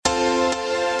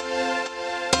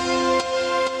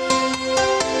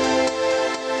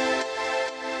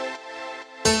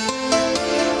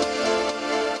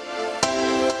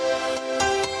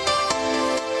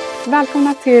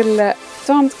Välkomna till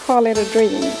Don't Call It A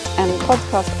Dream, en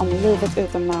podcast om livet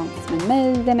utomlands med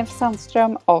mig, Jennifer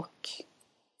Sandström och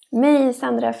mig,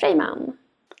 Sandra Freiman.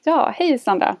 Ja, hej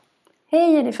Sandra.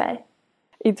 Hej Jennifer.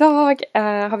 Idag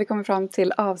har vi kommit fram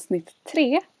till avsnitt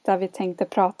 3 där vi tänkte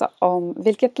prata om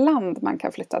vilket land man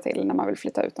kan flytta till när man vill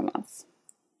flytta utomlands.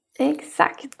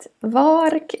 Exakt.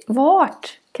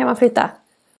 Vart kan man flytta?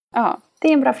 Ja. Det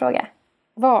är en bra fråga.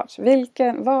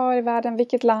 Var i världen,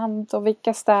 vilket land och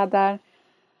vilka städer.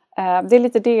 Det är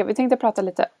lite det. Vi tänkte prata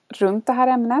lite runt det här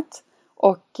ämnet.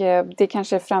 Och det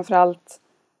kanske framförallt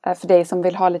för dig som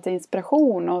vill ha lite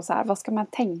inspiration. Och så här, vad ska man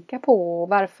tänka på? Och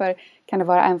varför kan det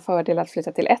vara en fördel att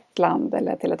flytta till ett land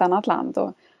eller till ett annat land?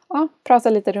 Och ja, prata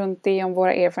lite runt det om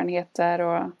våra erfarenheter.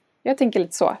 Och jag tänker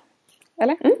lite så.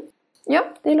 Eller? Mm. Ja,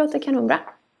 det låter kanonbra.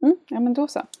 Ja, men då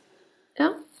så.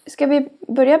 Ja. Ska vi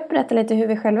börja berätta lite hur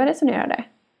vi själva resonerar där?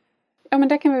 Ja, men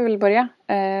där kan vi väl börja.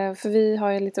 För vi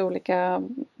har ju lite olika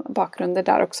bakgrunder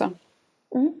där också.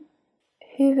 Mm.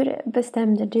 Hur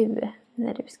bestämde du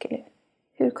när du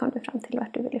hur kom du fram till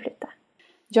vart du ville flytta?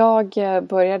 Jag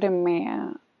började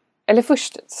eller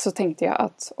först så tänkte jag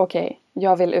att okej,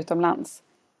 jag vill utomlands.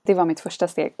 Det var mitt första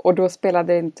steg. Och då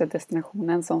spelade inte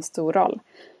destinationen så stor roll.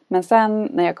 Men sen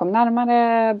när jag kom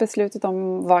närmare beslutet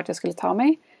om vart jag skulle ta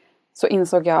mig, så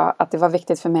insåg jag att det var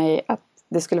viktigt för mig att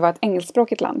det skulle vara ett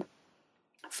engelskspråkigt land.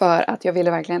 För att jag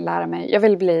ville verkligen lära mig. Jag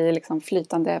ville bli liksom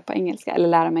flytande på engelska. Eller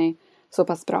lära mig så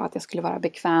pass bra att jag skulle vara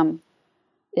bekväm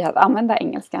i att använda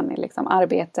engelskan i liksom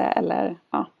arbete eller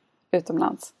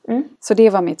utomlands. Så det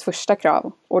var mitt första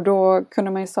krav. Och då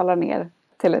kunde man ju sålla ner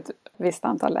till ett visst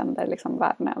antal länder liksom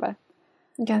världen över.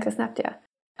 Ganska snabbt, ja.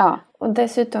 Ja. Och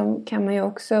dessutom kan man ju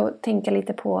också tänka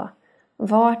lite på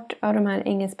vart av de här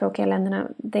engelskspråkiga länderna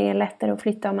det är lättare att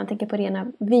flytta om man tänker på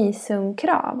rena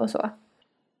visumkrav och så.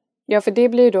 Ja, för det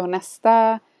blir ju då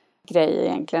nästa grej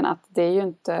egentligen. Att det är ju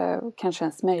inte kanske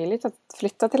ens möjligt att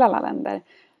flytta till alla länder.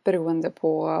 Beroende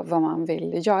på vad man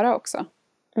vill göra också.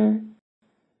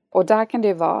 Och där kan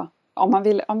det vara, om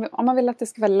man vill att det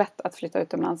ska vara lätt att flytta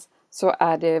utomlands, så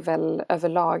är det väl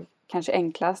överlag kanske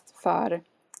enklast för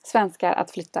svenskar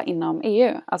att flytta inom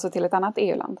EU. Alltså till ett annat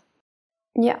EU-land.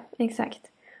 Ja, exakt.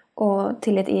 Och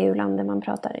till ett EU-land där man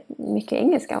pratar mycket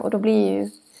engelska. Och då blir ju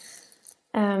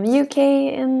UK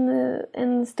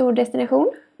en stor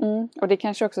destination. Och det är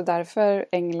kanske också därför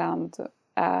England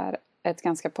är ett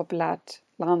ganska populärt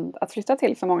land att flytta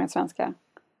till för många svenskar.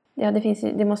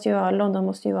 Ja, London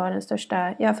måste ju vara den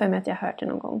största. Jag har för mig att jag har hört det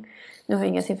någon gång. Nu har jag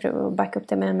inga siffror att backa upp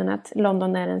det med, men att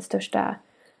London är den största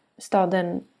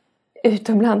staden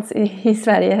utomlands i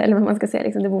Sverige. Eller vad man ska säga,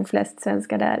 liksom, det bor flest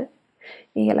svenskar där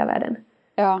i hela världen.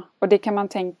 Ja, och det kan man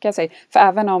tänka sig. För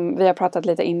även om vi har pratat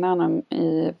lite innan om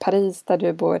i Paris där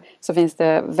du bor, så finns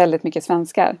det väldigt mycket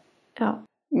svenskar. Ja.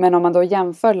 Men om man då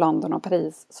jämför London och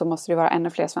Paris, så måste det vara ännu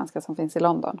fler svenskar som finns i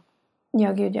London.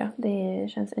 Ja, gud ja. Det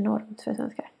känns enormt för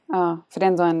svenskar. Ja, för det är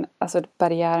ändå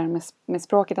barriären med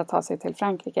språket att ta sig till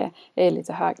Frankrike är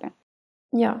lite högre.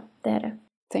 Ja, det är det.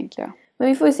 Tänker jag. Men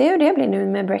vi får ju se hur det blir nu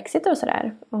med Brexit och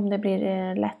sådär. Om det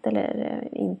blir lätt eller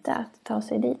inte att ta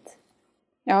sig dit.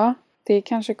 Ja, det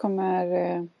kanske kommer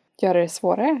göra det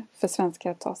svårare för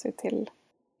svenskar att ta sig till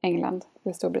England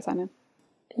eller Storbritannien.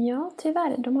 Ja,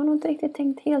 tyvärr. De har nog inte riktigt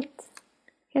tänkt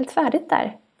helt färdigt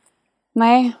där.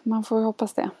 Nej, man får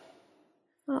hoppas det.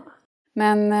 Ja.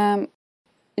 Men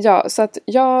så att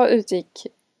jag utgick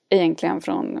egentligen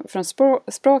från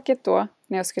språket då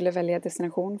när jag skulle välja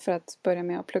destination för att börja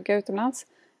med att plugga utomlands.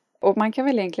 Och man kan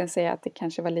väl egentligen säga att det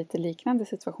kanske var lite liknande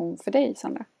situation för dig,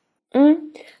 Sandra.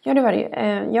 Ja, det var det ju.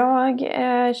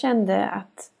 Jag kände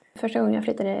att första gången jag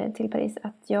flyttade till Paris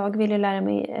att jag ville lära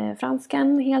mig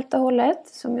franskan helt och hållet,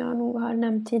 som jag nog har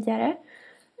nämnt tidigare.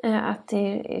 Att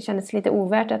det kändes lite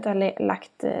ovärt att ha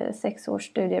lagt 6 års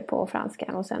studier på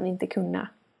franskan och sen inte kunna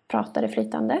prata det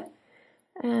flytande.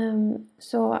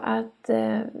 Så att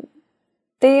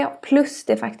det plus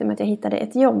det faktum att jag hittade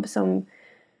ett jobb som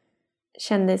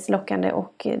kändes lockande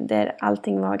och där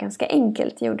allting var ganska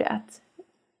enkelt gjorde att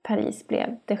Paris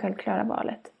blev det självklara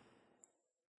valet.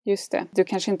 Just det. Du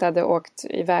kanske inte hade åkt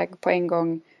iväg på en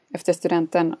gång efter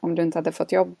studenten om du inte hade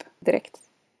fått jobb direkt.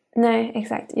 Nej,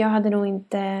 exakt. Jag hade nog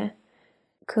inte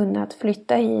kunnat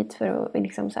flytta hit för att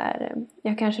liksom så här.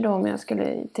 Jag kanske då om jag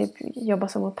skulle typ jobba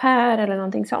som au pair eller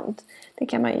någonting sånt. Det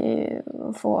kan man ju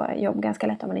få jobb ganska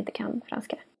lätt om man inte kan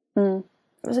franska.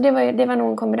 Så det var nog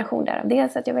en kombination där.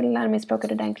 Dels att jag ville lära mig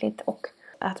språket ordentligt och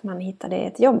att man hittade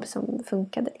ett jobb som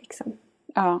funkade liksom.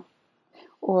 Ja.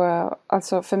 Och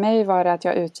alltså för mig var det att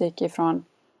jag utgick ifrån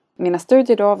mina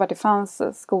studier då, var det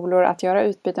fanns skolor att göra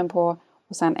utbyten på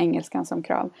och sen engelskan som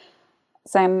krav.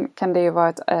 Sen kan det ju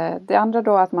vara det andra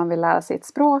då att man vill lära sig ett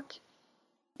språk.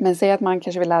 Men säg att man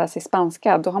kanske vill lära sig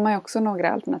spanska. Då har man ju också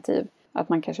några alternativ. Att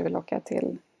man kanske vill åka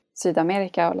till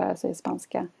Sydamerika och lära sig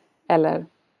spanska. Eller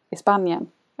i Spanien.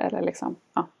 Eller liksom,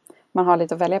 ja. Man har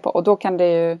lite att välja på. Och då kan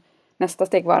det ju nästa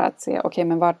steg vara att se, okej,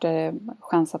 men vart är det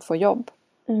chans att få jobb?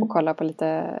 Och kolla på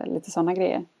lite sådana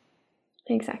grejer.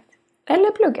 Exakt.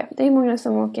 Eller plugga. Det är många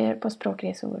som åker på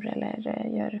språkresor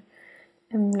eller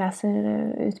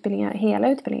läser utbildningar, hela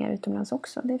utbildningar utomlands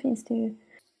också. Det finns det ju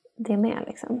det med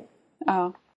liksom.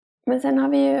 Ja. Men sen har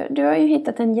du har ju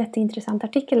hittat en jätteintressant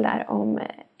artikel där om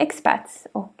expats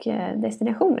och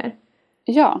destinationer.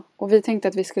 Ja, och vi tänkte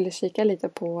att vi skulle kika lite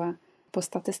på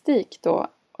statistik då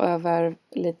över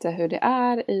lite hur det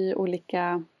är i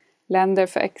olika länder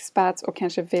för expats och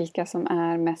kanske vilka som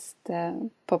är mest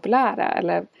populära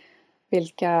eller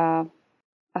vilka,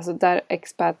 alltså där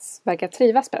expats verkar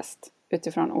trivas bäst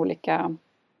utifrån olika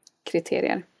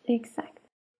kriterier. Exakt.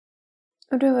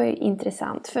 Och det var ju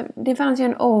intressant för det fanns ju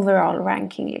en overall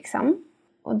ranking liksom.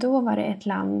 Och då var det ett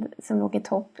land som låg i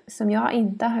topp som jag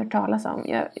inte har hört talas om.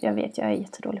 Jag vet, jag är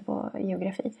jättedålig på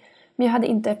geografi. Men jag hade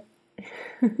inte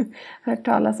hört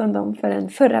talas om dem förrän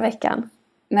förra veckan.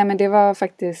 Nej, men det var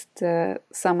faktiskt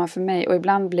samma för mig. Och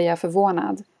ibland blir jag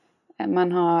förvånad.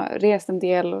 Man har rest en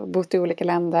del och bott i olika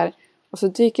länder. Och så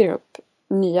dyker det upp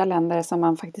nya länder som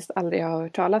man faktiskt aldrig har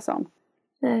hört talas om.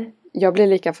 Nej. Jag blir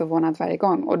lika förvånad varje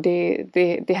gång. Och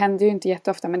det händer ju inte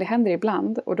jätteofta, men det händer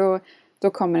ibland. Och då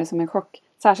kommer det som en chock.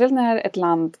 Särskilt när ett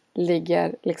land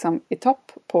ligger liksom i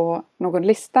topp på någon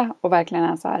lista och verkligen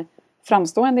är så här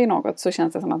framstående i något, så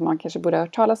känns det som att man kanske borde ha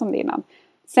hört talas om det innan.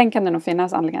 Sen kan det nog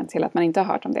finnas anledningar till att man inte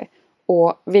har hört om det.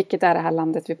 Och vilket är det här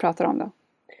landet vi pratar om då?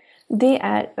 Det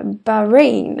är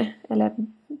Bahrain. Eller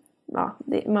ja,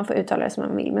 man får uttala det som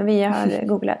man vill. Men vi har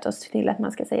googlat oss till att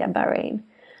man ska säga Bahrain.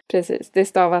 Precis, det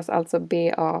stavas alltså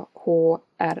Bahrain.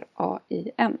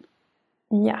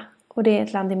 Ja, och det är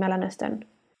ett land i Mellanöstern.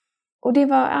 Och det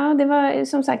var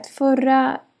som sagt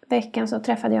förra veckan så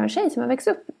träffade jag en tjej som har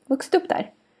vuxit upp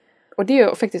där. Och det är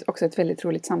ju faktiskt också ett väldigt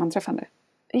roligt sammanträffande.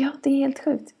 Ja, det är helt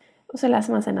sjukt. Och så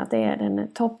läser man sen att det är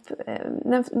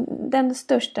den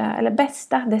största eller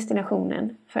bästa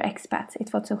destinationen för expats i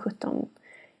 2017.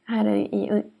 Här är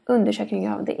i undersökning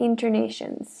av The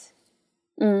Internations.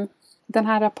 Den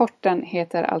här rapporten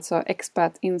heter alltså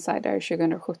Expat Insider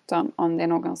 2017 om det är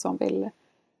någon som vill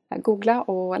googla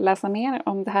och läsa mer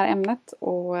om det här ämnet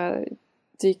och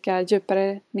dyka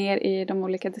djupare ner i de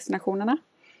olika destinationerna.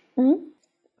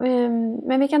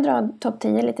 Men vi kan dra topp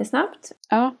 10 lite snabbt.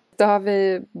 Ja, då har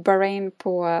vi Bahrain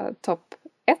på topp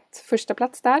 1, första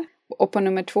plats där. Och på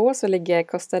nummer 2 så ligger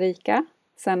Costa Rica.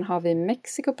 Sen har vi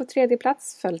Mexiko på 3:e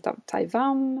plats, följt av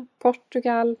Taiwan,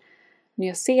 Portugal,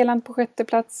 Nya Zeeland på 6:e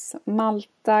plats,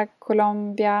 Malta,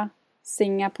 Colombia,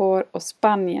 Singapore och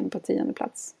Spanien på 10:e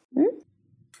plats.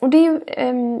 Och det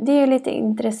är lite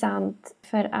intressant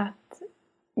för att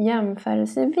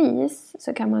jämförelsevis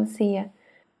så kan man se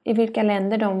i vilka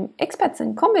länder de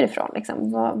expatsen kommer ifrån.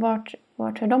 Liksom.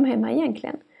 Vart hör de hemma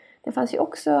egentligen? Det fanns ju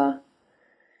också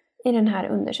i den här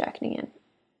undersökningen.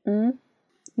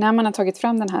 När man har tagit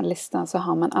fram den här listan så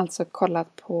har man alltså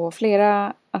kollat på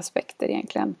flera aspekter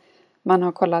egentligen. Man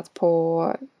har kollat på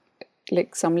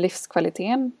liksom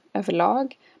livskvaliteten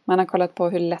överlag. Man har kollat på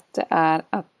hur lätt det är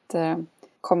att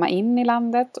komma in i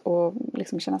landet och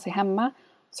liksom känna sig hemma.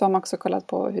 Så har man också kollat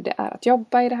på hur det är att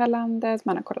jobba i det här landet.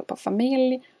 Man har kollat på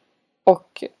familj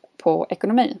och på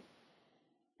ekonomi.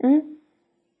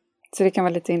 Så det kan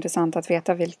vara lite intressant att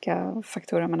veta vilka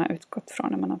faktorer man har utgått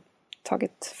från när man har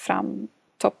tagit fram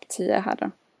topp 10 här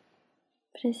då.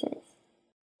 Precis.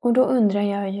 Och då undrar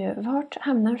jag ju, vart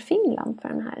hamnar Finland på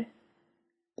den här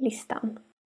listan?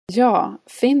 Ja,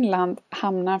 Finland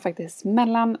hamnar faktiskt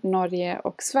mellan Norge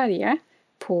och Sverige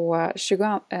på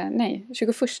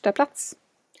 21:a plats.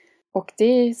 Och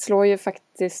det slår ju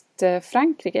faktiskt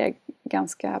Frankrike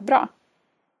ganska bra.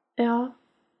 Ja,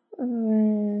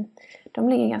 de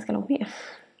ligger ganska långt ner.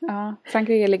 Ja,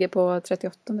 Frankrike ligger på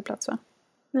 38:e plats, va?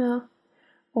 Ja,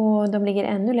 och de ligger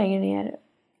ännu längre ner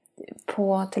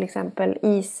på till exempel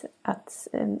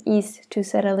ease to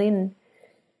settle in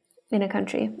a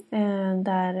country.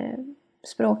 Där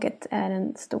språket är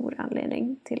en stor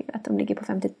anledning till att de ligger på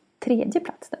 53:e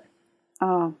plats där.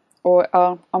 Ja, och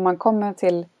om man kommer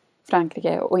till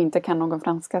Frankrike och inte kan någon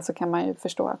franska så kan man ju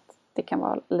förstå att det kan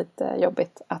vara lite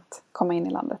jobbigt att komma in i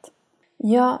landet.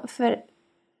 Ja, för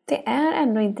det är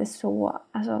ändå inte så,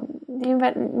 alltså, det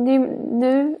är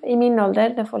nu i min ålder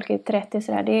där folk är 30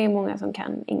 sådär, det är många som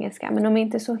kan engelska, men de är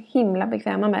inte så himla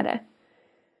bekväma med det.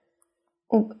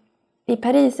 Och I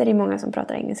Paris är det många som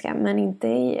pratar engelska, men inte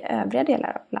i övriga delar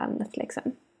av landet liksom.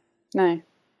 Nej.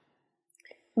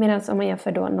 Medan om man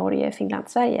jämför då Norge, Finland,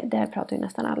 Sverige, där pratar ju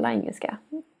nästan alla engelska.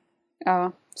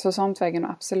 Ja, så sånt väger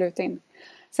nog absolut in.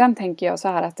 Sen tänker jag så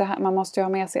här att man måste ju ha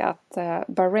med sig att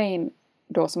Bahrain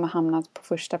då som har hamnat på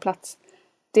första plats,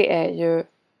 det är ju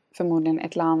förmodligen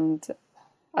ett land.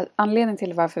 Anledningen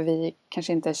till varför vi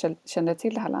kanske inte kände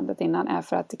till det här landet innan är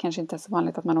för att det kanske inte är så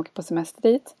vanligt att man åker på semester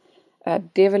dit.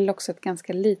 Det är väl också ett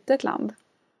ganska litet land.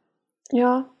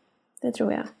 Ja, det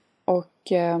tror jag.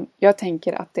 Och jag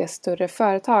tänker att det är större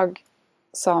företag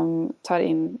som tar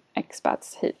in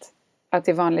expats hit. Att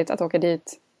det är vanligt att åka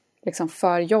dit liksom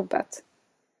för jobbet.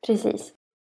 Precis.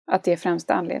 Att det är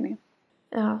främsta anledningen.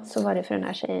 Ja, så var det för den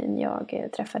här tjejen jag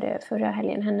träffade förra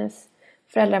helgen. Hennes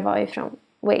föräldrar var ju från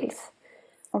Wales.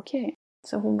 Okej.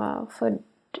 Så hon var född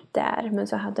där, men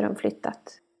så hade de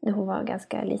flyttat när hon var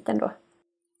ganska liten då.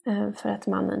 För att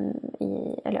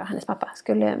hennes pappa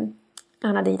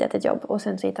han hade hittat ett jobb och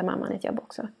sen så hittade mamman ett jobb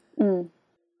också. Mm.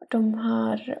 De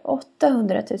har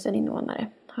 800 000 invånare,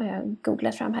 har jag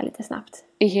googlat fram här lite snabbt.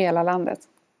 I hela landet?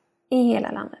 I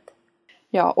hela landet.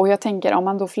 Ja, och jag tänker om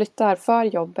man då flyttar för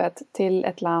jobbet till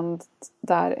ett land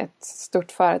där ett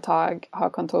stort företag har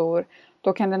kontor,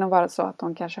 då kan det nog vara så att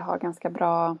de kanske har ganska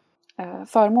bra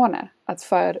förmåner. Att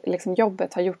för liksom,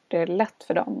 jobbet har gjort det lätt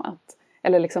för dem att,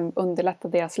 eller liksom underlätta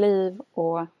deras liv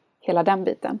och hela den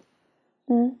biten.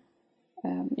 Mm.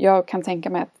 Jag kan tänka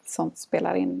mig att sånt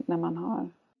spelar in när man har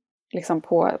liksom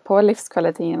på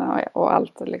livskvaliteten och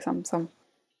allt liksom, som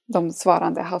de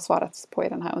svarande har svarat på i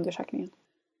den här undersökningen.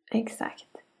 Exakt.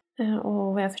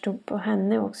 Och vad jag förstod på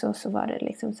henne också så var det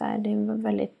liksom så här, det var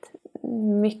väldigt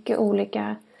mycket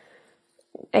olika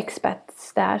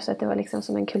expats där, så att det var liksom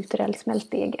som en kulturell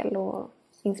smältdegel och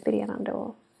inspirerande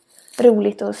och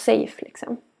roligt och safe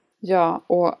liksom. Ja,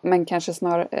 men kanske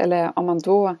snarare, eller om man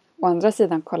då å andra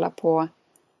sidan kollar på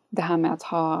det här med att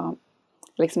ha,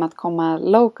 liksom att komma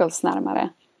locals närmare,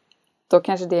 då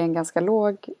kanske det är en ganska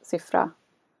låg siffra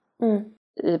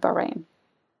i Bahrain.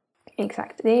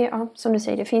 Exakt. Det är, som du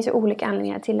säger, det finns ju olika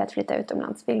anledningar till att flytta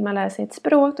utomlands. Vill man lära sig ett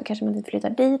språk, då kanske man inte flyttar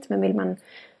dit. Men vill man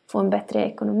få en bättre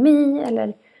ekonomi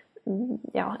eller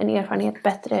en erfarenhet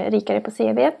bättre, rikare på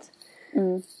CV:t,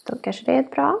 då kanske det är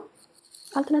ett bra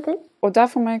alternativ. Och där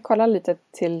får man ju kolla lite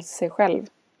till sig själv.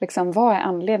 Liksom, vad är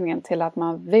anledningen till att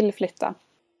man vill flytta?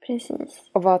 Precis.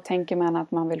 Och vad tänker man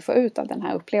att man vill få ut av den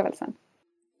här upplevelsen?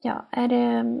 Ja, är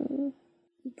det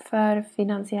för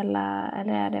finansiella,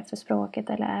 eller är det för språket,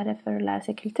 eller är det för att lära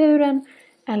sig kulturen,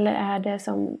 eller är det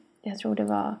som, jag tror det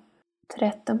var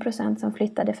 13% som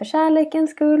flyttade för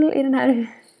kärlekens skull i den här.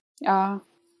 Ja.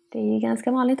 Det är ju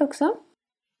ganska vanligt också.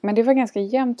 Men det var ganska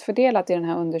jämnt fördelat i den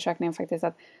här undersökningen faktiskt,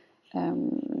 att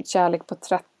kärlek på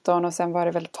 13 och sen var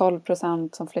det väl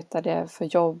 12% som flyttade för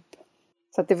jobb.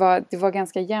 Så att det var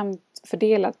ganska jämnt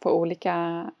fördelat på olika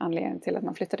anledningar till att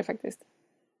man flyttade faktiskt.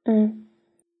 Mm.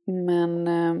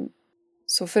 Men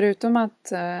så förutom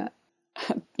att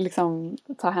liksom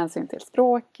ta hänsyn till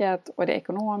språket och det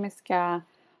ekonomiska,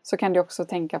 så kan du också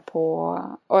tänka på,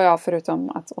 förutom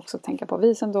att också tänka på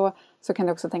visum då, så kan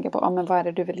du också tänka på men vad är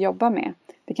det du vill jobba med.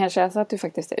 Det kanske är så att du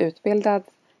faktiskt är utbildad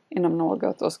inom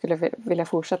något och skulle vilja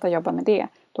fortsätta jobba med det.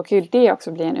 Då kan ju det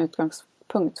också bli en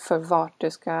utgångspunkt för vart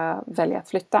du ska välja att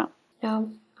flytta. Ja,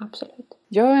 absolut.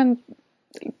 Gör en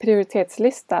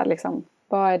prioritetslista liksom.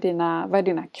 Vad är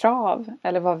dina krav?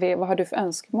 Eller vad har du för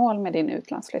önskemål med din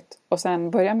utlandsflytt? Och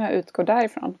sen börja med att utgå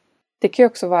därifrån. Det kan ju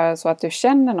också vara så att du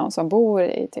känner någon som bor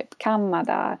i typ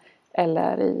Kanada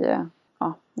eller i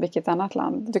vilket annat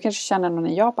land. Du kanske känner någon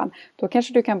i Japan. Då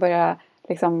kanske du kan börja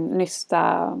liksom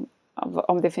nysta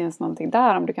om det finns någonting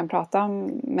där. Om du kan prata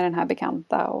med den här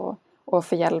bekanta och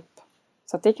få hjälp.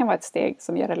 Så att det kan vara ett steg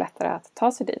som gör det lättare att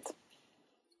ta sig dit.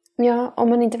 Ja, om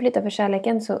man inte flyttar för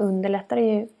kärleken så underlättar det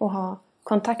ju att ha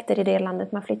kontakter i det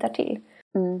landet man flyttar till.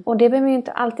 Mm. Och det behöver ju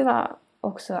inte alltid vara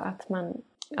också att man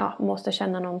måste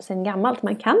känna någon sen gammalt.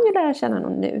 Man kan ju lära känna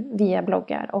någon nu via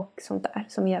bloggar och sånt där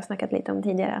som vi har snackat lite om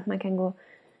tidigare. Att man kan gå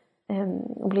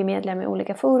och bli medlem i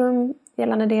olika forum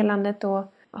gällande det landet och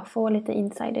få lite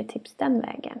insider-tips den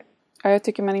vägen. Ja, jag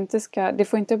tycker det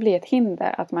får inte bli ett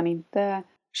hinder att man inte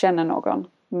känner någon.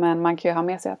 Men man kan ju ha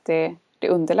med sig att det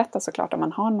underlättar såklart om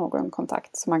man har någon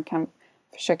kontakt. Så man kan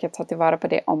försöka ta tillvara på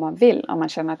det om man vill. Om man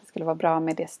känner att det skulle vara bra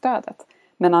med det stödet.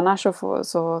 Men annars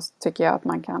så tycker jag att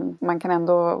man kan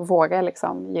ändå våga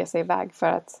liksom ge sig iväg för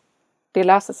att det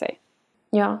löser sig.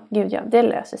 Ja, det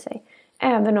löser sig.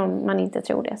 Även om man inte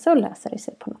tror det så löser det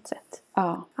sig på något sätt.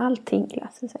 Ja. Allting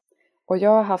löser sig. Och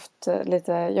jag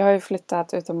har ju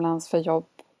flyttat utomlands för jobb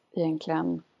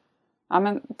egentligen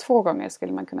men 2 gånger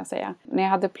skulle man kunna säga. När jag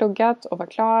hade pluggat och var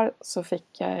klar så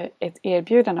fick jag ett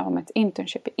erbjudande om ett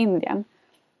internship i Indien.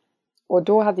 Och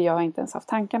då hade jag inte ens haft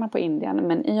tankarna på Indien.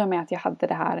 Men i och med att jag hade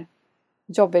det här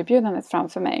jobberbjudandet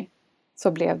framför mig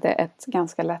så blev det ett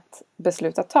ganska lätt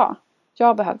beslut att ta.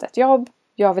 Jag behövde ett jobb,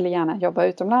 jag ville gärna jobba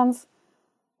utomlands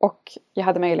och jag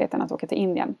hade möjligheten att åka till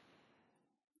Indien.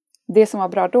 Det som var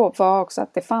bra då var också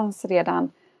att det fanns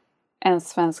redan en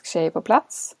svensk tjej på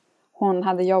plats. Hon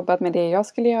hade jobbat med det jag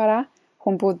skulle göra.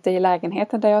 Hon bodde i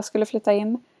lägenheten där jag skulle flytta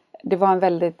in. Det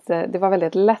var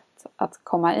väldigt lätt att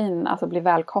komma in, alltså bli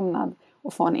välkomnad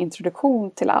och få en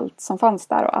introduktion till allt som fanns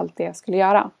där och allt det jag skulle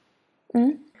göra.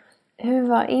 Mm. Hur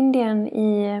var Indien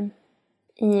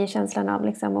i känslan av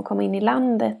liksom att komma in i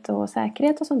landet och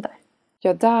säkerhet och sånt där?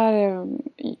 Ja,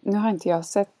 nu har inte jag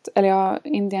sett,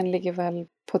 Indien ligger väl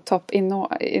på topp i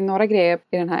några grejer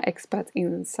i den här Expat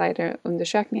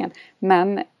Insider-undersökningen.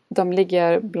 Men de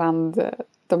ligger bland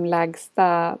de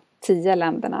lägsta 10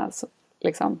 länderna.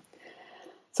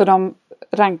 Så de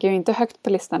rankar ju inte högt på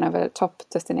listan över top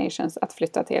destinations att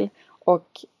flytta till.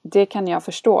 Och det kan jag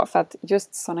förstå, för att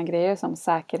just sådana grejer som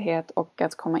säkerhet och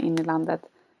att komma in i landet,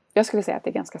 jag skulle säga att det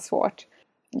är ganska svårt.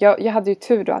 Jag hade ju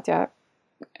tur då att jag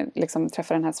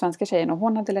träffade den här svenska tjejen och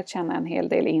hon hade lärt känna en hel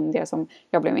del indier som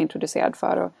jag blev introducerad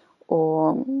för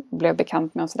och blev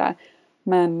bekant med och sådär.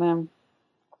 Men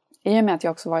i och med att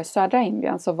jag också var i södra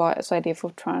Indien så är det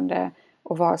fortfarande,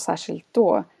 och var särskilt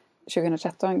då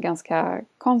 2013, ganska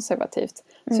konservativt.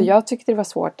 Så jag tyckte det var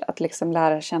svårt att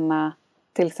lära känna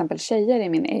till exempel tjejer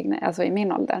i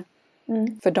min ålder.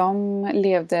 För de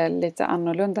levde lite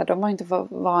annorlunda. De var inte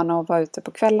vana att vara ute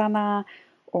på kvällarna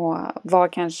och var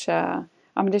kanske,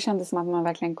 men det kändes som att man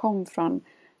verkligen kom från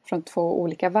 2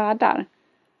 olika världar.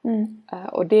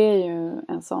 Och det är ju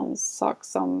en sån sak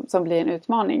som blir en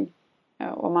utmaning.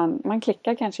 Och man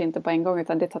klickar kanske inte på en gång,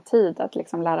 utan det tar tid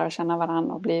att lära känna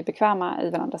varandra och bli bekväma i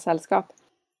varandras sällskap.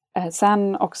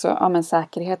 Sen också,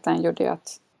 säkerheten gjorde ju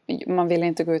att man ville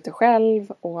inte gå ute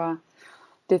själv, och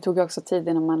det tog också tid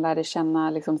innan man lärde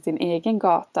känna sin egen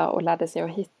gata och lärde sig att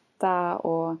hitta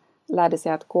och lärde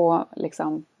sig att gå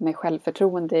med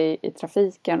självförtroende i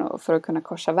trafiken och för att kunna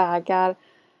korsa vägar.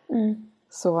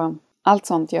 Så allt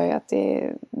sånt gör ju att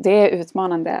det är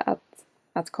utmanande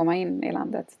att komma in i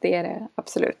landet. Det är det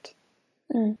absolut.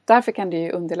 Därför kan det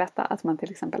ju underlätta att man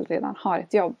till exempel redan har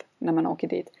ett jobb när man åker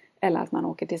dit. Eller att man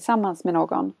åker tillsammans med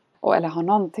någon. Eller har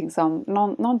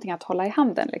någonting att hålla i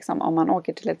handen om man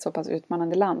åker till ett så pass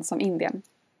utmanande land som Indien.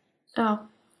 Ja,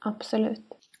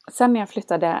 absolut. Sen när jag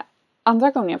flyttade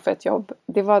andra gången för ett jobb,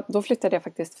 då flyttade jag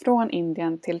faktiskt från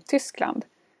Indien till Tyskland.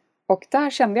 Och där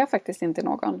kände jag faktiskt inte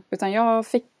någon. Utan jag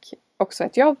fick också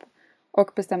ett jobb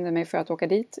och bestämde mig för att åka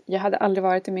dit. Jag hade aldrig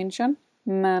varit i München,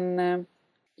 men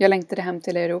jag längtade hem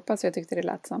till Europa, så jag tyckte det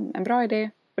lät som en bra idé.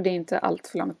 Och det är inte allt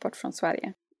för långt bort från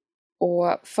Sverige.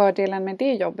 Och fördelen med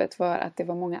det jobbet var att det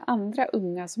var många andra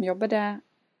unga som jobbade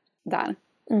där.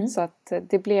 Så att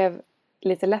det blev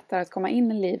lite lättare att komma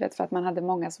in i livet, för att man hade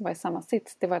många som var i samma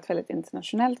sits. Det var ett väldigt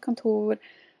internationellt kontor.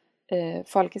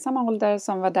 Folk i samma ålder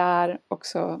som var där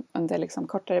också under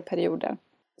kortare perioder.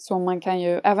 Så man kan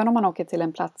ju, även om man åker till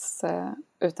en plats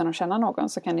utan att känna någon,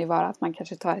 så kan det ju vara att man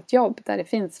kanske tar ett jobb där det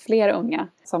finns fler unga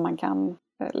som man kan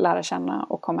lära känna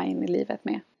och komma in i livet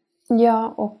med. Ja,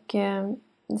 och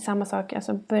samma sak.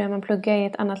 Alltså börjar man plugga i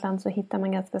ett annat land så hittar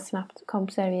man ganska snabbt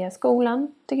kompisar via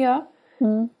skolan, tycker jag.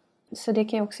 Så det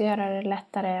kan ju också göra det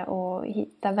lättare att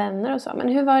hitta vänner och så. Men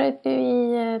hur var det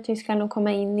i Tyskland att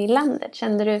komma in i landet?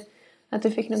 Kände du att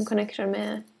du fick någon connection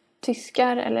med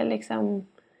tyskar? Eller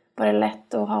var det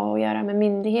lätt att ha att göra med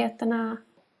myndigheterna?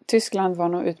 Tyskland var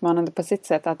nog utmanande på sitt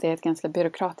sätt, att det är ett ganska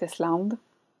byråkratiskt land.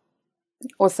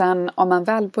 Och sen om man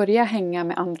väl börjar hänga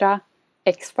med andra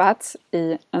expats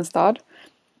i en stad,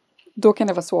 då kan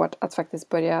det vara svårt att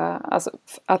faktiskt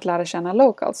att lära känna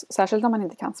locals, särskilt om man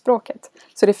inte kan språket.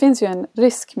 Så det finns ju en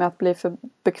risk med att bli för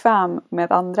bekväm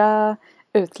med andra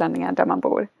utlänningar där man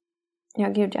bor. Ja,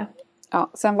 gud ja. Ja,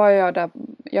 sen var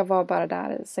jag var bara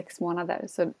där 6 månader,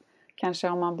 så kanske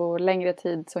om man bor längre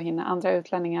tid så hinner andra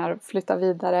utlänningar flytta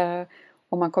vidare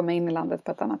och man kommer in i landet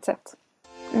på ett annat sätt.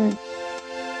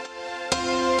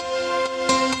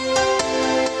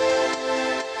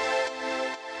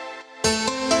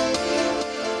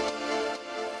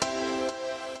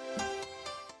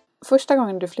 Första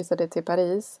gången du flyttade till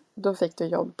Paris, då fick du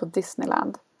jobb på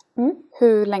Disneyland.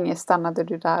 Hur länge stannade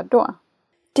du där då?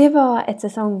 Det var ett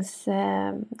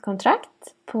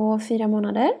säsongskontrakt på 4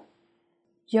 månader.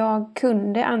 Jag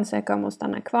kunde ansöka om att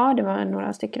stanna kvar. Det var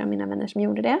några stycken av mina vänner som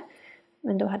gjorde det.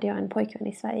 Men då hade jag en pojkvän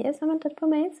i Sverige som väntade på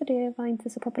mig, så det var inte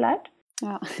så populärt.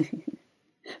 Ja.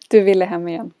 Du ville hem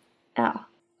igen. Ja,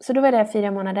 så då var jag där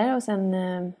 4 månader och sen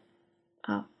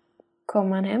kom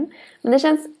man hem. Men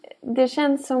det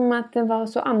känns som att det var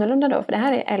så annorlunda då, för det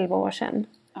här är 11 år sedan.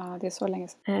 Ja, det är så länge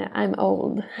sedan. I'm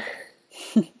old.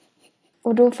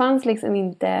 Och då fanns liksom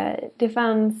inte... Det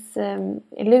fanns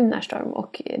Lunarstorm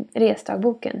och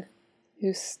resdagboken.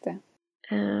 Just det.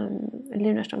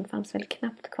 Lunarstorm fanns väl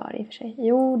knappt kvar i och för sig.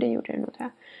 Jo, det gjorde det nog, tror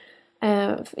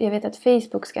jag. Jag vet att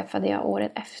Facebook skaffade jag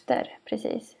året efter,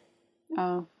 precis.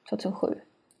 Ja. 2007.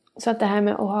 Så att det här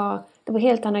med att ha... Det var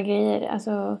helt andra grejer.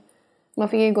 Alltså, man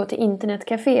fick ju gå till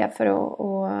internetcafé för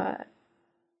att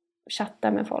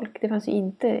chatta med folk. Det fanns ju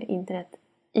inte internet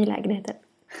i lägenheten.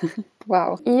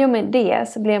 Wow. I och med det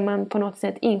så blev man på något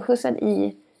sätt inskjutsad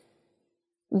i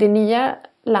det nya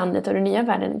landet och den nya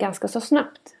världen ganska så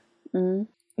snabbt. Mm.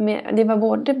 Men det var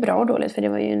både bra och dåligt, för det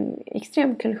var ju en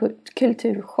extrem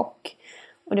kulturchock.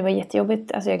 Och det var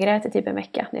jättejobbigt. Alltså jag grät i typ en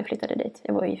vecka när jag flyttade dit.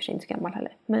 Jag var ju i och för sig inte så gammal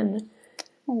heller. Men,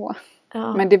 ja.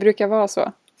 Men det brukar vara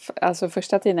så. Alltså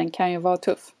första tiden kan ju vara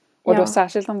tuff. Och då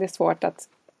särskilt om det är svårt att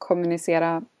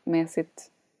kommunicera med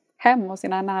sitt hem och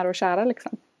sina nära och kära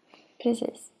liksom.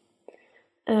 Precis.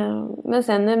 Men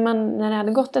sen när det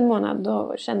hade gått en månad,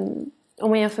 då om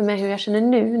man jämför med hur jag känner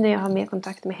nu när jag har mer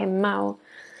kontakt med hemma och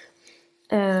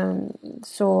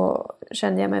så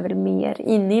kände jag mig väl mer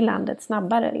inne i landet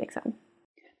snabbare liksom.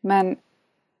 Men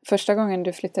första gången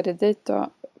du flyttade dit då,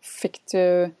 fick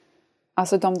du,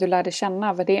 alltså de du lärde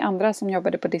känna, var det andra som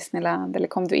jobbade på Disneyland, eller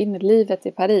kom du in i livet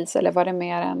i Paris, eller var det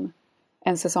mer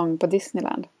en säsong på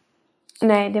Disneyland?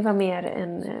 Nej, det var mer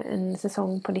en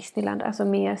säsong på Disneyland. Alltså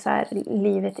mer så här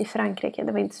livet i Frankrike.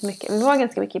 Det var inte så mycket. Vi var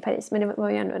ganska mycket i Paris, men det var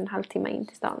ju ändå en halvtimme in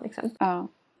till stan liksom. Ja.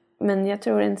 Men jag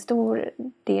tror en stor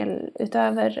del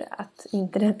utöver att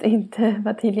internet inte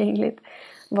var tillgängligt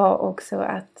var också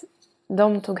att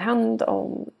de tog hand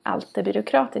om allt det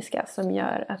byråkratiska som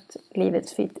gör att livet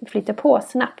flyttar på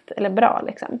snabbt eller bra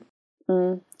liksom.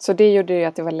 Mm. Så det gjorde ju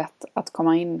att det var lätt att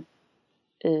komma in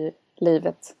i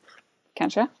livet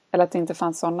kanske? Eller att det inte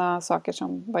fanns sådana saker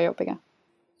som var jobbiga?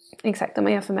 Exakt, om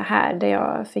man jämför med här där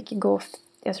jag fick gå,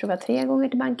 jag tror det var 3 gånger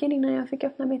till banken innan jag fick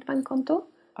öppna mitt bankkonto.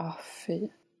 Fy.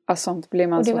 Sånt blir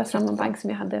man. Och det var samma bank som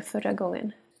jag hade förra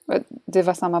gången. Det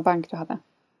var samma bank du hade?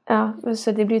 Ja,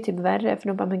 så det blir typ värre. För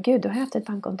de bara, men gud, du har haft ett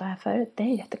bankkonto här förut. Det är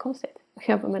jättekonstigt. Och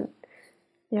jag bara, men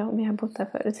jag har bott här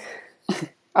förut.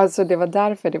 Alltså det var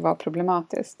därför det var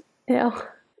problematiskt? Ja,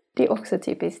 det är också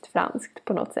typiskt franskt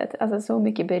på något sätt. Alltså så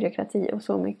mycket byråkrati och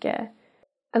så mycket...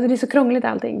 Alltså det är så krångligt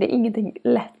allting. Det är ingenting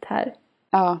lätt här.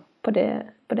 Ja. På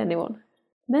den nivån.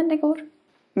 Men det går.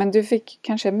 Men du fick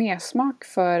kanske mer smak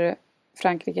för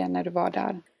Frankrike när du var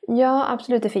där? Ja,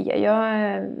 absolut, det fick jag.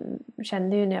 Jag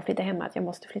kände ju när jag flyttade hemma att jag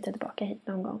måste flytta tillbaka hit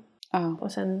någon gång. Ja.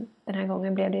 Och sen den här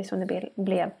gången blev det ju som det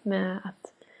blev med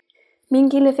att min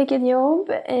kille fick ett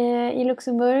jobb i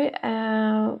Luxemburg.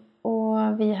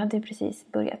 Och vi hade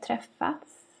precis börjat träffas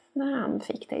när han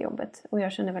fick det jobbet. Och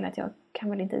jag kände väl att jag kan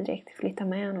väl inte direkt flytta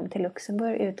med honom till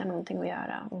Luxemburg utan någonting att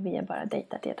göra. Och vi har bara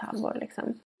dejtat i ett halvår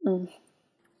liksom. Mm.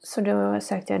 Så då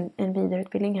sökte jag en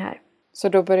vidareutbildning här. Så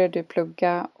då började du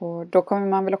plugga och då kommer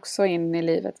man väl också in i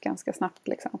livet ganska snabbt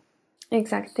liksom?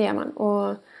 Exakt, det gör man.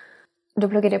 Och då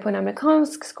pluggade jag på en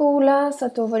amerikansk skola så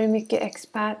att då var det mycket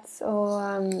expats och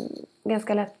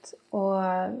ganska lätt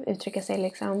att uttrycka sig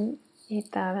liksom,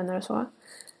 hitta vänner och så.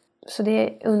 Så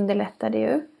det underlättade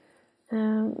ju.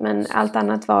 Men allt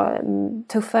annat var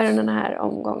tuffare än den här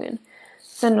omgången.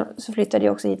 Sen så flyttade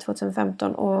jag också hit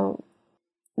 2015 och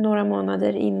några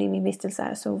månader in i min vistelse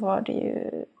här så var det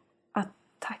ju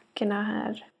attackerna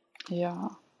här.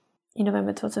 Ja. I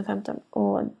november 2015.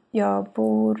 Och jag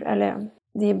bor, eller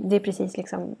det är precis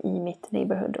liksom i mitt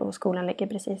neighborhood och skolan ligger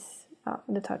precis,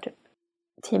 det tar typ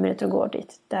 10 minuter att gå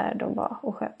dit där de var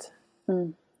och sköt.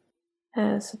 Mm.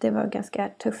 Så det var ganska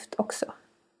tufft också.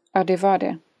 Ja, det var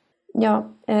det. Ja,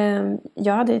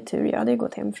 jag hade tur. Jag hade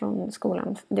gått hem från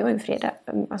skolan. Det var en fredag.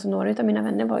 Alltså några av mina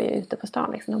vänner var ju ute på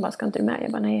stan liksom. De bara, ska inte du med?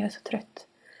 Jag bara, nej, jag är så trött.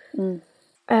 Mm.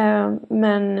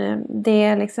 Men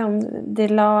det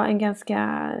la en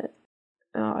ganska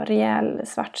rejäl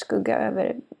svart skugga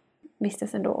över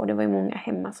vistelsen då. Och det var ju många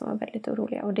hemma som var väldigt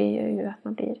oroliga. Och det gör ju att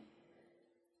man blir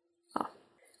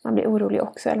orolig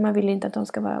också. Eller man vill inte att de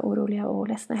ska vara oroliga och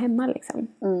ledsna hemma liksom.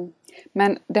 Mm.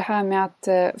 Men det här med att,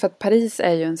 för att Paris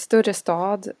är ju en större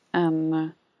stad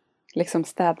än liksom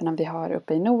städerna vi har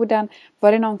uppe i Norden.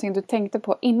 Var det någonting du tänkte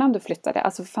på innan du flyttade?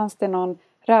 Alltså fanns det någon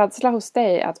rädsla hos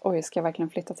dig att ska jag verkligen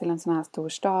flytta till en sån här stor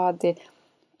stad?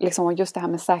 Liksom just det här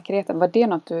med säkerheten, var det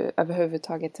något du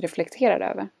överhuvudtaget reflekterade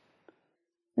över?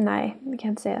 Nej, det kan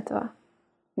jag inte säga att det var.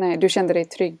 Nej, du kände dig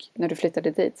trygg när du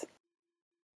flyttade dit?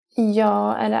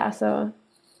 Ja, eller alltså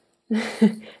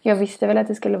Jag visste väl att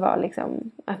det skulle vara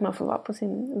liksom, att man får vara på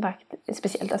sin vakt.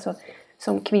 Speciellt alltså,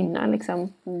 som kvinna.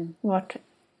 Liksom, vart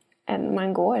än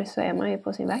man går så är man ju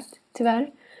på sin vakt,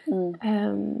 tyvärr.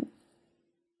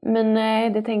 Men nej,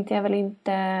 det tänkte jag väl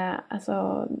inte.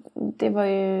 Alltså,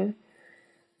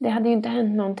 det hade ju inte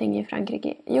hänt någonting i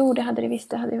Frankrike. Jo, det hade det visst.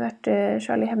 Det hade ju varit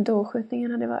Charlie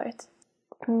Hebdo-skjutningen hade varit.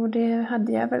 Och det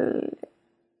hade jag väl...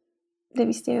 Det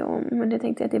visste jag ju om. Men det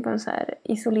tänkte jag att det var en så här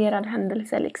isolerad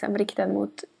händelse liksom, riktad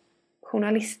mot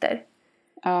journalister.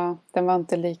 Ja, den var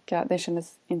inte lika... Det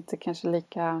kändes inte kanske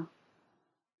lika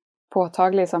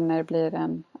påtaglig som när det blir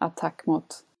en attack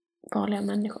mot... vanliga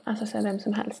människor. Alltså så vem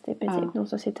som helst i princip. Någon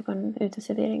som sitter på en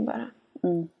uteservering bara.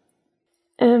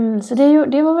 Så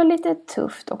det var väl lite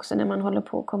tufft också när man håller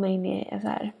på att komma in i så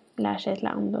här, lär sig ett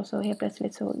land och så helt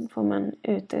plötsligt så får man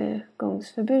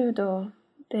utegångsförbud och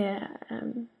det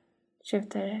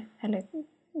skjuter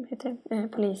eller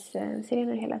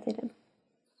polissirener hela tiden.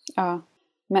 Ja,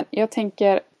 men jag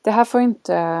tänker det här får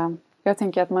inte, jag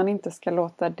tänker att man inte ska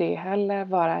låta det heller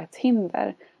vara ett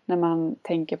hinder när man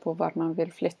tänker på vart man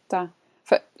vill flytta.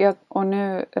 Och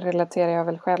nu relaterar jag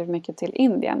väl själv mycket till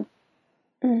Indien.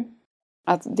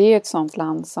 Att det är ett sånt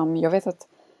land som jag vet att,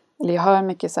 eller jag hör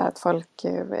mycket så här att folk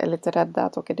är lite rädda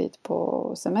att åka dit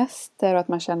på semester och att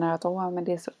man känner att men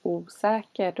det är så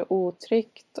osäkert och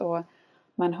otryggt och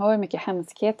man hör mycket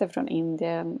hemskheter från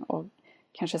Indien och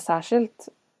kanske särskilt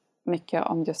mycket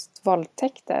om just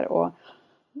våldtäkter och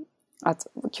att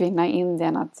kvinna i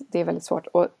Indien, att det är väldigt svårt.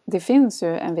 Och det finns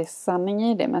ju en viss sanning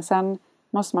i det, men sen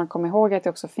måste man komma ihåg att det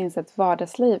också finns ett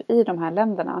vardagsliv i de här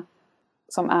länderna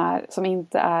som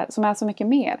är så mycket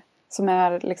mer. Som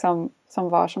är liksom som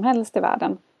var som helst i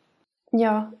världen.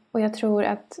 Ja, och jag tror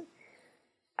att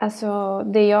alltså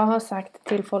det jag har sagt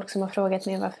till folk som har frågat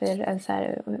mig så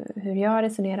här, hur jag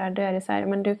resonerar, då är det så här,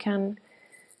 men du kan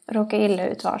råka illa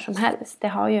ut var som helst. Det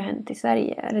har ju hänt i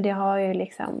Sverige, eller det har ju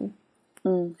liksom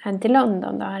hänt i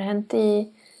London, det har hänt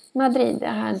i Madrid, det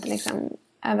har hänt liksom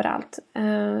överallt.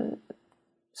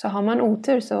 Så har man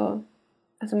otur så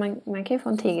alltså man kan ju få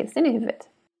en tegelsten i huvudet.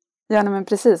 Ja, men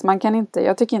precis.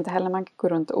 Jag tycker inte heller man kan gå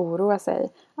runt och oroa sig.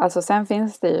 Alltså sen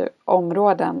finns det ju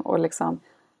områden och liksom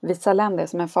vissa länder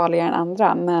som är farligare än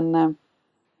andra. Men om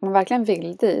man verkligen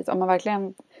vill dit, om man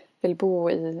verkligen vill bo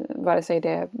i vare sig det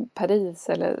är Paris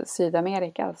eller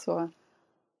Sydamerika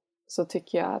så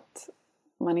tycker jag att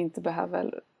man inte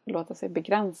behöver låta sig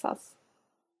begränsas.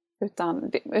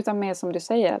 Utan mer som du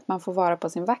säger, att man får vara på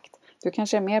sin vakt. Du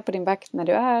kanske är mer på din vakt när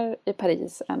du är i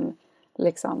Paris än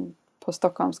liksom på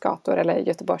Stockholms gator eller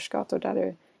Göteborgs gator där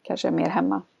du kanske är mer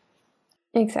hemma.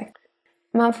 Exakt.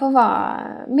 Man får vara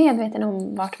medveten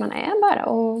om vart man är bara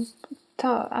och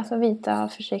vidta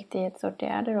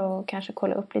försiktighetsåtgärder och kanske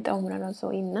kolla upp lite områden och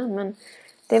så innan. Men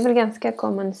det är väl ganska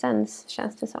common sense,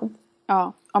 känns det som.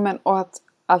 Ja, men och att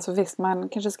alltså visst, man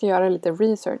kanske ska göra lite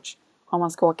research om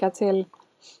man ska åka till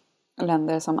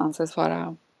länder som anses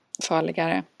vara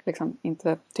farligare. Liksom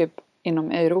inte typ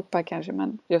inom Europa kanske,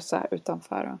 men just så här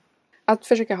utanför. Att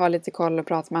försöka ha lite koll och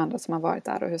prata med andra som har varit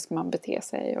där och hur ska man bete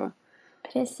sig och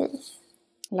precis.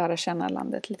 Lära känna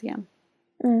landet lite grann.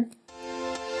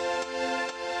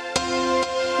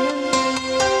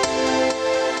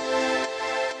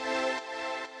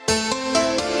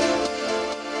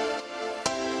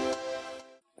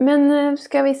 Men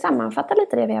ska vi sammanfatta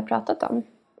lite det vi har pratat om?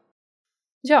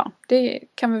 Ja, det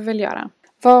kan vi väl göra.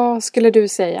 Vad skulle du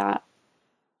säga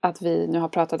att vi nu har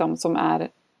pratat om som är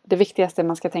det viktigaste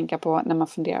man ska tänka på när man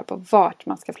funderar på vart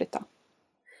man ska flytta?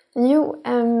 Jo,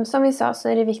 som vi sa så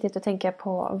är det viktigt att tänka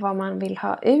på vad man vill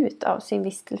ha ut av sin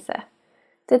vistelse.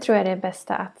 Det tror jag är det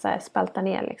bästa att så här, spalta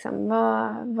ner. Liksom.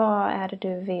 Vad är det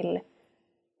du vill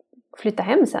flytta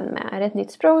hem sen med? Är det ett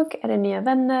nytt språk? Är det nya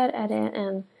vänner? Är det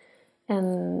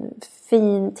en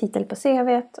fin titel på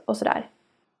CV:t? Och sådär.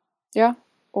 Ja,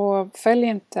 och följ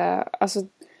inte... Alltså,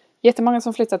 jättemånga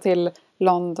som flyttar till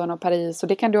London och Paris och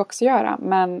det kan du också göra.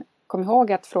 Men kom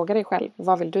ihåg att fråga dig själv,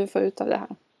 vad vill du få ut av det här?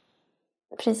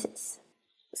 Precis.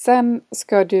 Sen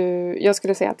jag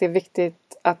skulle säga att det är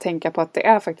viktigt att tänka på att det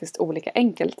är faktiskt olika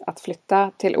enkelt att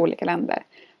flytta till olika länder.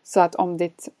 Så att om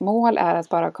ditt mål är att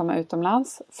bara komma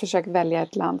utomlands, försök välja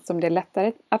ett land som det är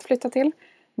lättare att flytta till.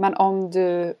 Men om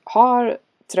du har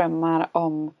drömmar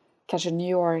om kanske New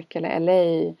York eller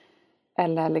LA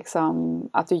eller liksom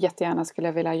att du jättegärna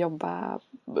skulle vilja jobba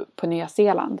på Nya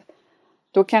Zeeland,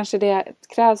 då kanske det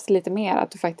krävs lite mer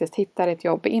att du faktiskt hittar ett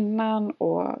jobb innan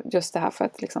och just det här för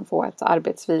att liksom få ett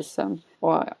arbetsvisum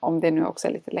och om det nu också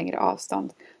är lite längre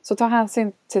avstånd. Så ta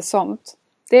hänsyn till sånt.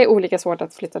 Det är olika svårt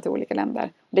att flytta till olika länder.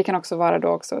 Det kan också vara då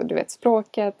också, du vet,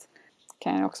 språket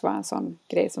kan också vara en sån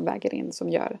grej som väger in som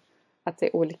gör att det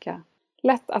är olika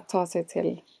lätt att ta sig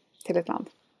till ett land.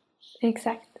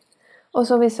 Exakt. Och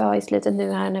som vi sa i slutet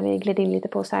nu här när vi gled in lite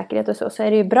på säkerhet och så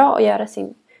är det ju bra att göra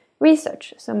sin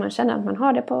research så man känner att man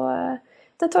har det på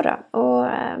det torra. Och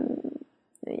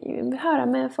höra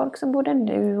med folk som bor där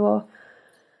nu och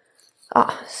ja,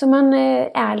 så man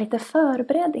är lite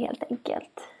förberedd helt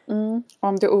enkelt.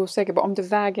 Om du är osäker på om du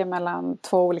väger mellan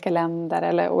 2 olika länder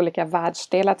eller olika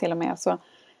världsdelar till och med, så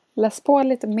läs på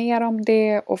lite mer om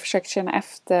det och försök känna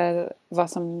efter vad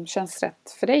som känns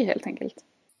rätt för dig helt enkelt.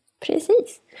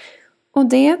 Precis. Och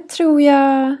det tror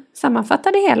jag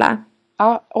sammanfattar det hela.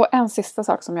 Ja, och en sista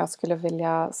sak som jag skulle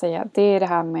vilja säga, det är det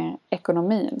här med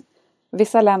ekonomin.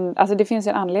 Vissa länder, alltså det finns ju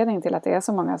en anledning till att det är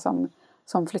så många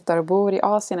som flyttar och bor i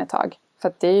Asien ett tag. För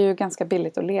att det är ju ganska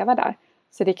billigt att leva där.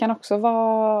 Så det kan också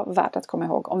vara värt att komma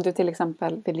ihåg. Om du till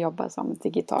exempel vill jobba som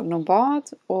digital nomad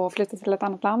och flytta till ett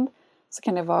annat land, så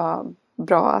kan det vara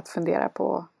bra att fundera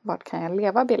på vart kan jag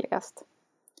leva billigast.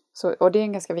 Och det är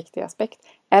en ganska viktig aspekt.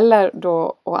 Eller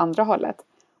då å andra hållet,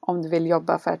 om du vill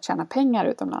jobba för att tjäna pengar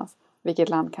utomlands, vilket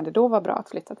land kan det då vara bra att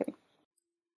flytta till?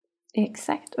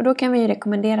 Exakt, och då kan vi ju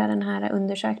rekommendera den här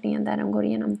undersökningen där de går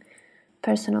igenom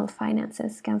personal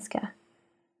finances ganska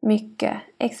mycket.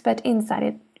 Expert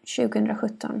Insight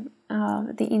 2017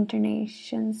 av The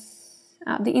Internation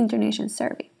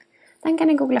Survey. Den kan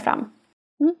ni googla fram.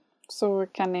 Så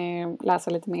kan ni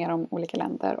läsa lite mer om olika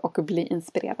länder och bli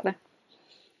inspirerade.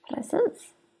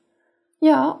 Precis.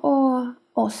 Ja, och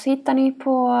oss hittar ni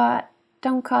på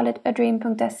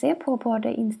don'tcallitadream.se på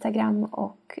både Instagram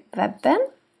och webben.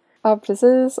 Ja,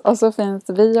 precis. Och så finns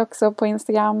vi också på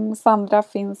Instagram. Sandra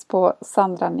finns på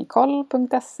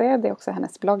sandranicole.se. Det är också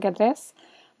hennes bloggadress.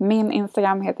 Min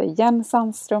Instagram heter Jenn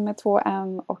Sandström med 2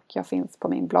 N och jag finns på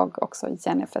min blogg också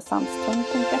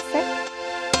jennifersandström.se.